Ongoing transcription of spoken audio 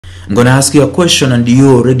I'm going to ask you a question and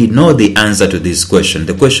you already know the answer to this question.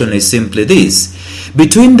 The question is simply this.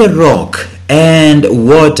 Between the rock and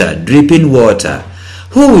water, dripping water,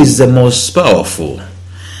 who is the most powerful?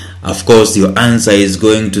 Of course, your answer is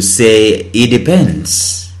going to say it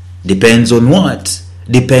depends. Depends on what?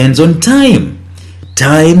 Depends on time.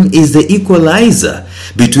 Time is the equalizer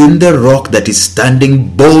between the rock that is standing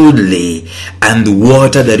boldly and the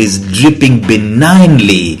water that is dripping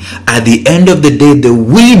benignly. At the end of the day, the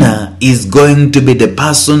winner is going to be the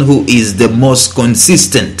person who is the most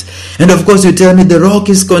consistent. And of course, you tell me the rock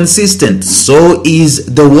is consistent. So is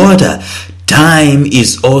the water. Time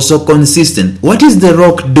is also consistent. What is the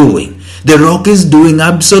rock doing? The rock is doing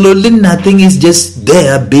absolutely nothing. It's just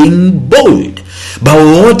there being bold. But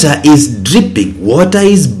water is dripping. Water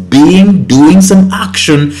is doing some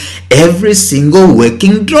action every single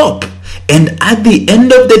waking drop. And at the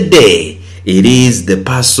end of the day, it is the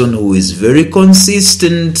person who is very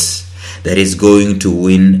consistent that is going to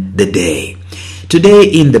win the day. Today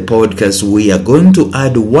in the podcast, we are going to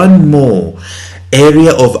add one more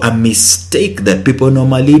area of a mistake that people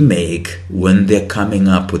normally make when they're coming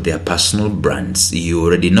up with their personal brands. You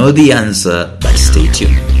already know the answer, but stay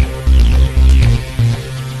tuned.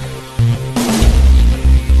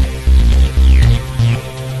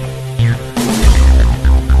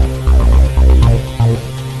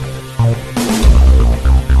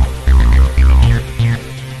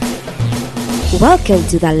 Welcome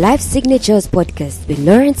to the Life Signatures podcast with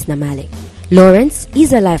Lawrence Namale. Lawrence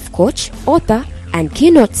is a life coach, author, and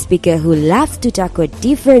keynote speaker who loves to tackle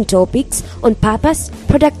different topics on purpose,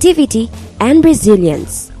 productivity, and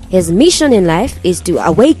resilience. His mission in life is to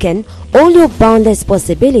awaken all your boundless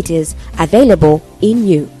possibilities available in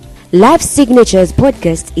you. Life Signatures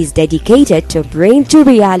podcast is dedicated to bring to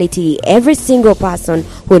reality every single person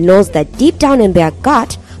who knows that deep down in their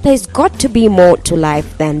gut, there's got to be more to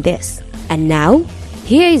life than this. And now,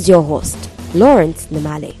 here is your host, Lawrence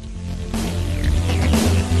Namale.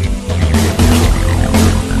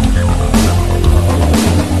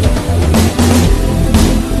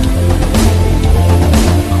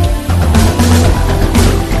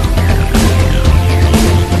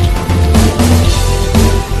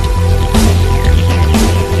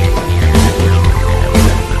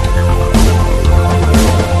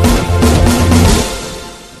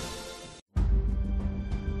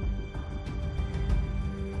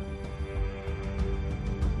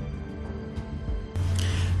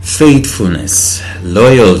 Faithfulness,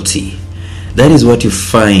 loyalty, that is what you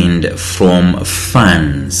find from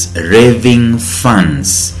fans, raving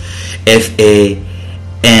fans, F-A-N-S,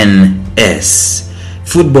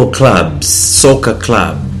 football clubs, soccer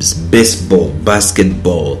clubs, baseball,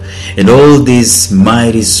 basketball, and all these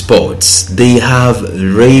mighty sports. They have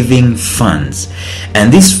raving fans,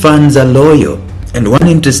 and these fans are loyal. And one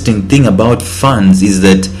interesting thing about fans is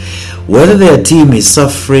that whether their team is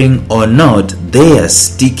suffering or not, they are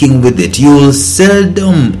sticking with it. You will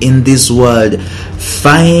seldom in this world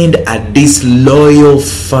find a disloyal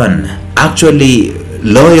fan. Actually,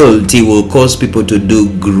 loyalty will cause people to do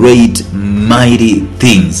great, mighty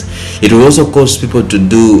things. It will also cause people to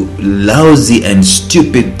do lousy and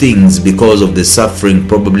stupid things because of the suffering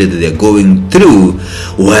probably that they're going through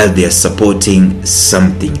while they're supporting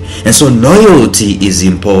something. And so loyalty is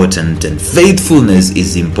important and faithfulness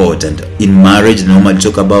is important. In marriage, normally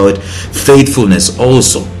talk about faithfulness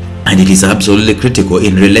also. And it is absolutely critical.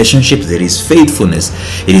 In relationships, there is faithfulness.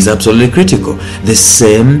 It is absolutely critical. The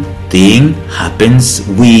same thing happens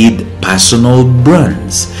with personal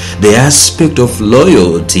brands. The aspect of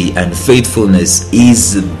loyalty and faithfulness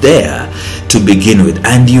is there to begin with.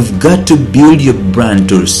 And you've got to build your brand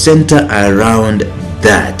to center around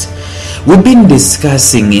that. We've been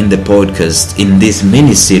discussing in the podcast, in this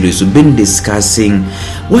mini-series, we've been discussing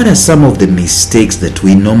what are some of the mistakes that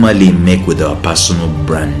we normally make with our personal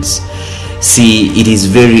brands. See, it is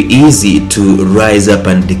very easy to rise up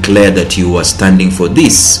and declare that you are standing for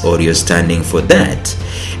this or you're standing for that.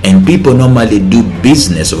 And people normally do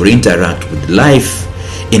business or interact with life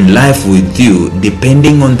with you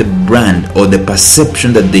depending on the brand or the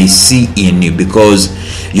perception that they see in you, because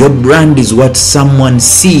your brand is what someone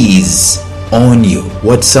sees on you,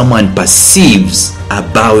 what someone perceives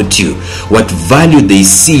about you, what value they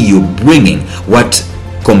see you bringing, what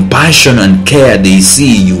compassion and care they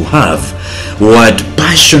see you have, what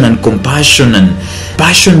passion and compassion and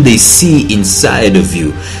passion they see inside of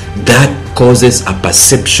you. That causes a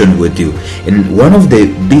perception with you. And one of the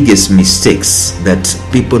biggest mistakes that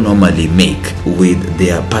people normally make with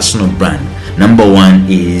their personal brand, number one,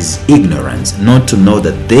 is ignorance. Not to know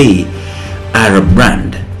that they are a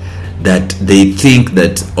brand, that they think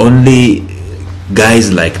that only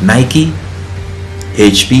guys like Nike,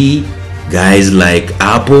 HP, guys like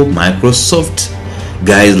Apple, Microsoft,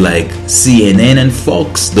 guys like CNN and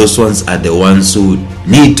Fox. Those ones are the ones who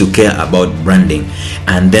need to care about branding,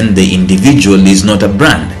 and then the individual is not a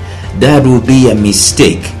brand. That will be a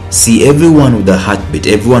mistake. See, everyone with a heartbeat,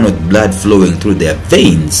 everyone with blood flowing through their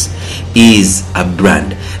veins is a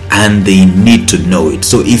brand, and they need to know it.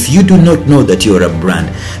 So if you do not know that you are a brand,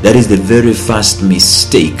 that is the very first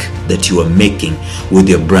mistake that you are making with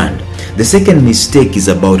your brand. The second mistake is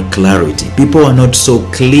about clarity. People are not so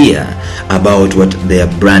clear about what their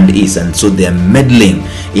brand is, and so they're meddling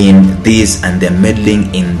in this and they're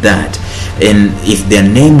meddling in that. And if their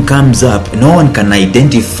name comes up, no one can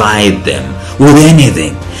identify them with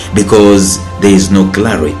anything because there is no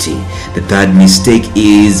clarity. The third mistake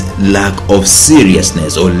is lack of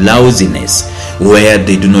seriousness or lousiness, where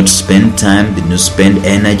they do not spend time, they do not spend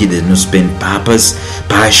energy, they do not spend purpose,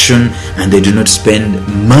 passion, and they do not spend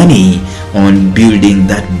money on building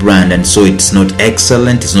that brand. And so it's not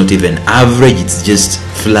excellent, it's not even average, it's just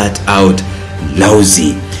flat out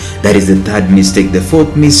lousy. That is the third mistake. The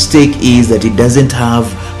fourth mistake is that it doesn't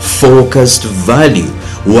have focused value.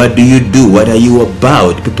 What do you do? What are you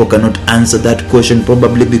about? People cannot answer that question,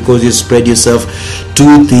 probably because you spread yourself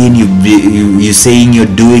too thin. You're saying you're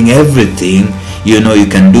doing everything. You know, you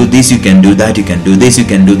can do this, you can do that, you can do this, you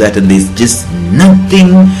can do that, and there's just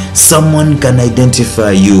nothing someone can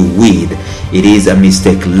identify you with. It is a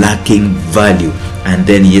mistake, lacking value. And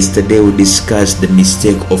then yesterday we discussed the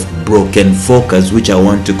mistake of broken focus, which I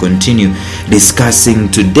want to continue discussing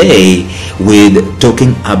today with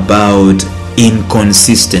talking about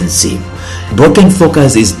inconsistency. Broken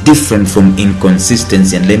focus is different from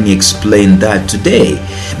inconsistency, and let me explain that today,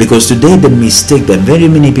 because today the mistake that very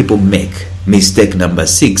many people make, mistake number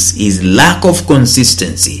 6, is lack of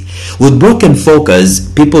consistency. With broken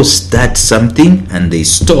focus, people start something and they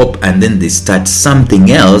stop, and then they start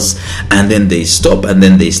something else, and then they stop, and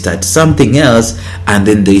then they start something else, and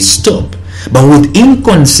then they stop. But with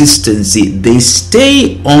inconsistency, they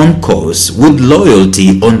stay on course with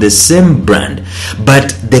loyalty on the same brand,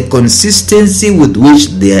 but the consistency with which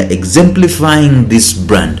they are exemplifying this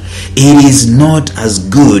brand, it is not as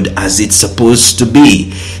good as it's supposed to be.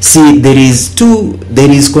 See, there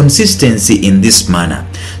is consistency in this manner.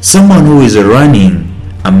 Someone who is running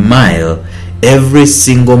a mile every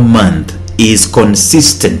single month is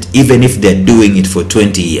consistent, even if they're doing it for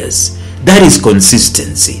 20 years. That is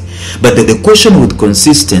consistency. But the question with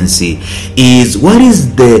consistency is, what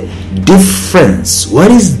is the difference?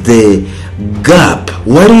 What is the gap?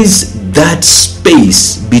 What is that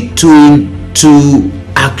space between two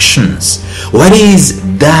actions? What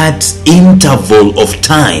is that interval of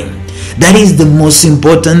time? That is the most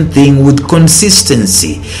important thing with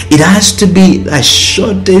consistency. It has to be a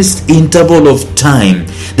shortest interval of time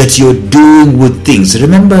that you're doing with things.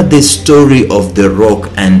 Remember the story of the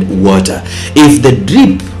rock and water. If the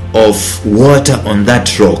drip of water on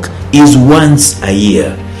that rock is once a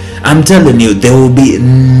year, I'm telling you, there will be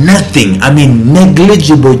nothing,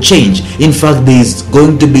 negligible change. In fact, there is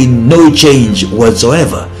going to be no change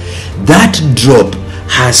whatsoever. That drop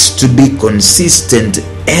has to be consistent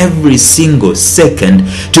every single second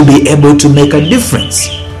to be able to make a difference.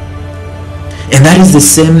 And that is the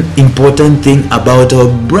same important thing about our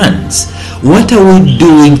brands. What are we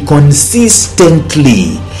doing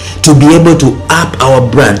consistently to be able to up our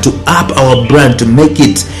brand, to make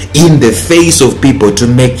it in the face of people, to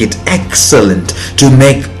make it excellent, to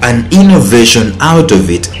make an innovation out of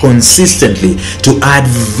it consistently, to add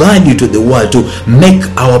value to the world, to make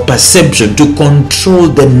our perception, to control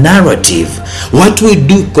the narrative. What we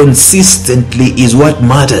do consistently is what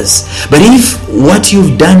matters. But if what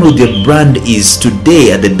you've done with your brand is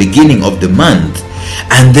today at the beginning of the month,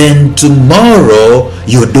 and then tomorrow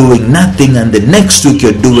you're doing nothing, and the next week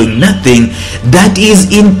you're doing nothing, that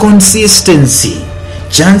is inconsistency.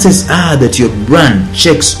 Chances are that your brand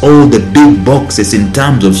checks all the big boxes in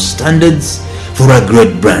terms of standards for a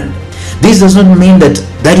great brand. This does not mean that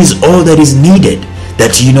that is all that is needed.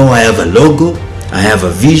 That, I have a logo, I have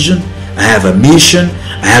a vision, I have a mission,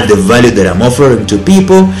 I have the value that I'm offering to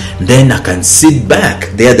people, then I can sit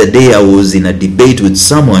back. The other day I was in a debate with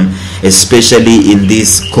someone, especially in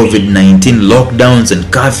these COVID-19 lockdowns and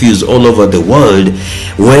curfews all over the world,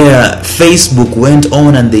 where Facebook went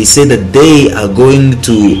on and they said that they are going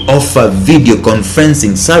to offer video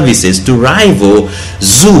conferencing services to rival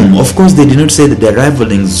Zoom. Of course, they did not say that they're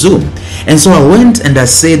rivaling Zoom. And so I went and I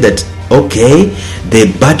said that, okay,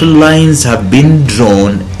 the battle lines have been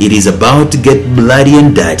drawn. It is about to get bloody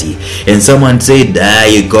and dirty. And someone said,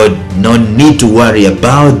 you got no need to worry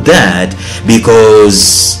about that,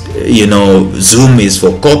 because Zoom is for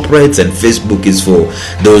corporates and Facebook is for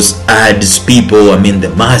those ads people,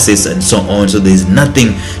 the masses and so on. So there's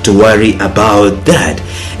nothing to worry about that.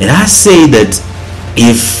 And I say that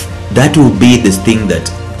if that will be the thing that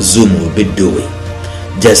Zoom will be doing,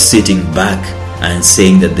 just sitting back and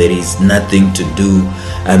saying that there is nothing to do,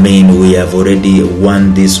 we have already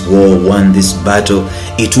won this war, won this battle,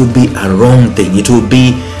 it will be a wrong thing. It will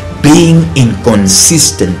be being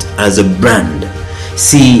inconsistent as a brand.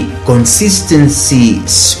 See, consistency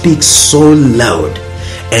speaks so loud,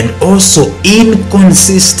 and also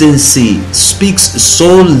inconsistency speaks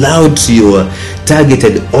so loud to your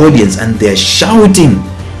targeted audience, and they're shouting.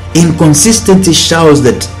 Inconsistency shouts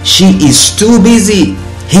that she is too busy,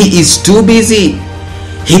 he is too busy,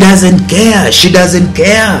 he doesn't care, she doesn't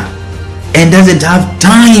care, and doesn't have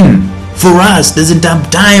time for us, doesn't have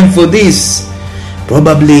time for this.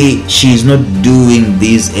 Probably she's not doing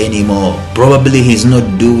this anymore. Probably he's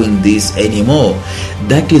not doing this anymore.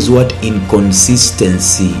 That is what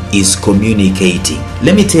inconsistency is communicating.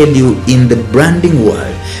 Let me tell you, in the branding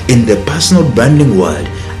world, in the personal branding world,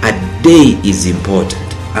 a day is important.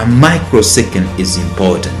 A microsecond is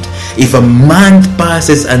important. If a month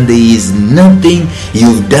passes and there is nothing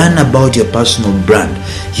you've done about your personal brand,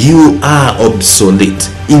 you are obsolete.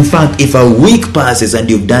 In fact, if a week passes and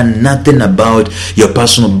you've done nothing about your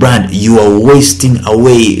personal brand, you are wasting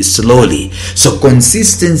away slowly. So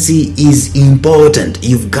consistency is important.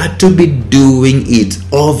 You've got to be doing it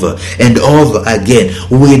over and over again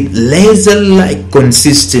with laser-like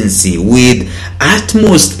consistency, with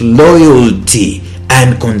utmost loyalty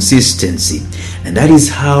and consistency. And that is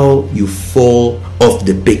how you fall off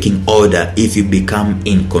the pecking order if you become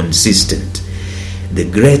inconsistent. The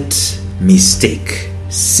great mistake,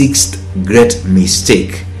 sixth great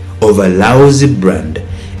mistake of a lousy brand,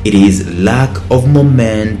 it is lack of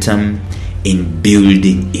momentum in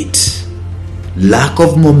building it. Lack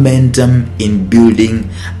of momentum in building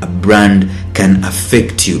a brand can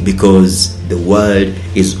affect you, because the world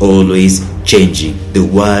is always changing. The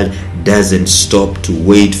world doesn't stop to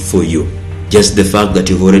wait for you. Just the fact that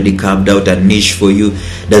you've already carved out a niche for you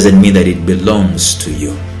doesn't mean that it belongs to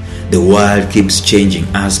you. The world keeps changing.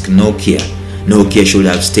 Ask Nokia. Nokia should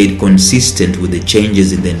have stayed consistent with the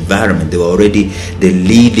changes in the environment. They were already the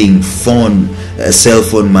leading cell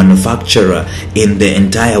phone manufacturer in the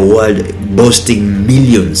entire world, boasting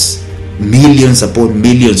millions upon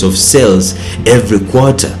millions of sales every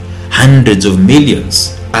quarter, hundreds of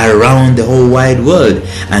millions around the whole wide world.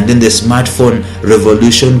 And then the smartphone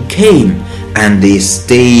revolution came and they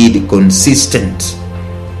stayed consistent.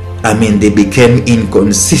 They became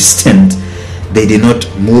inconsistent. They did not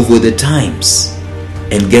move with the times.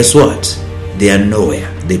 And guess what? They are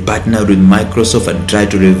nowhere. They partnered with Microsoft and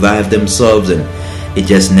tried to revive themselves, and it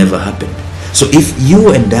just never happened. So if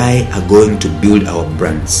you and I are going to build our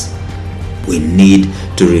brands, we need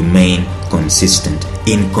to remain consistent.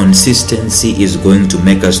 Inconsistency is going to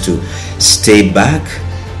make us to stay back,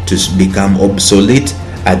 to become obsolete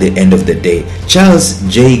at the end of the day. Charles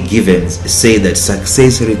J. Givens said that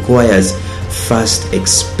success requires first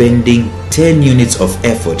expending 10 units of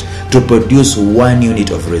effort to produce 1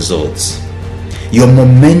 unit of results. Your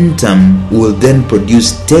momentum will then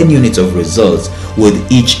produce 10 units of results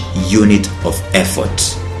with each unit of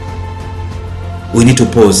effort. We need to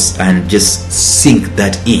pause and just sink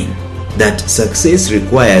that in, that success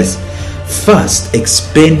requires first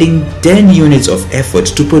expending 10 units of effort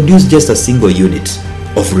to produce just a single unit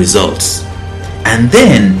of results. And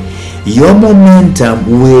then your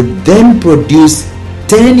momentum will then produce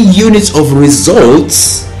 10 units of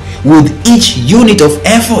results with each unit of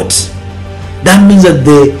effort. That means that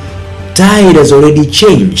the tide has already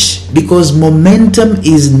changed, because momentum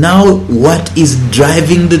is now what is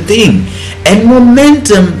driving the thing. And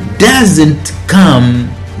momentum doesn't come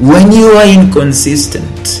when you are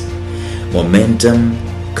inconsistent. Momentum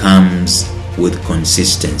comes with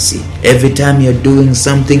consistency. Every time you're doing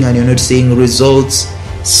something and you're not seeing results,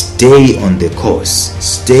 stay on the course.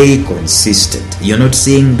 Stay consistent. You're not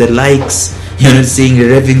seeing the likes, you're not seeing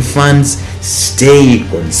raving fans, stay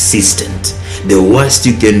consistent. The worst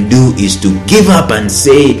you can do is to give up and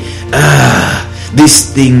say,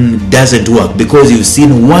 this thing doesn't work, because you've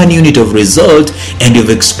seen 1 unit of result and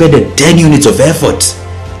you've expended 10 units of effort.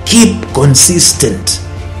 Keep consistent.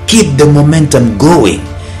 Keep the momentum going.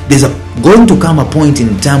 There's going to come a point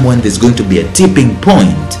in time when there's going to be a tipping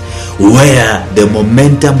point where the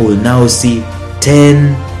momentum will now see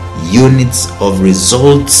 10 units of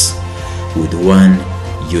results with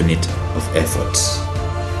 1 unit of effort.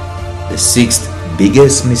 The sixth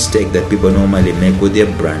biggest mistake that people normally make with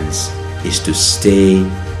their brands is to stay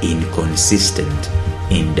inconsistent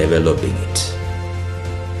in developing it.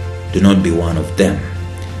 Do not be one of them.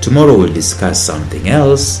 Tomorrow we'll discuss something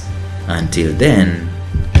else. Until then,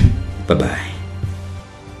 bye-bye.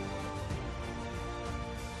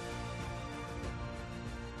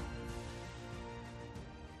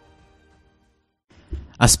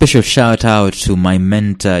 A special shout out to my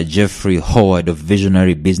mentor Jeffrey Howard of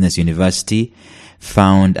Visionary Business University,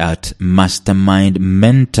 found at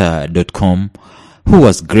mastermindmentor.com, who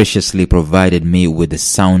has graciously provided me with the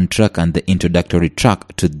soundtrack and the introductory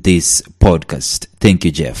track to this podcast. Thank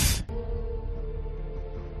you, Jeff.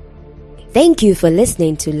 Thank you for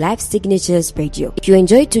listening to Life Signatures Radio. If you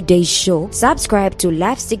enjoyed today's show, subscribe to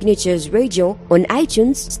Life Signatures Radio on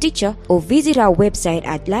iTunes, Stitcher, or visit our website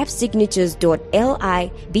at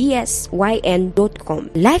lifesignatures.libsyn.com.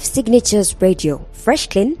 Life Signatures Radio, fresh,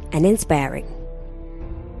 clean, and inspiring.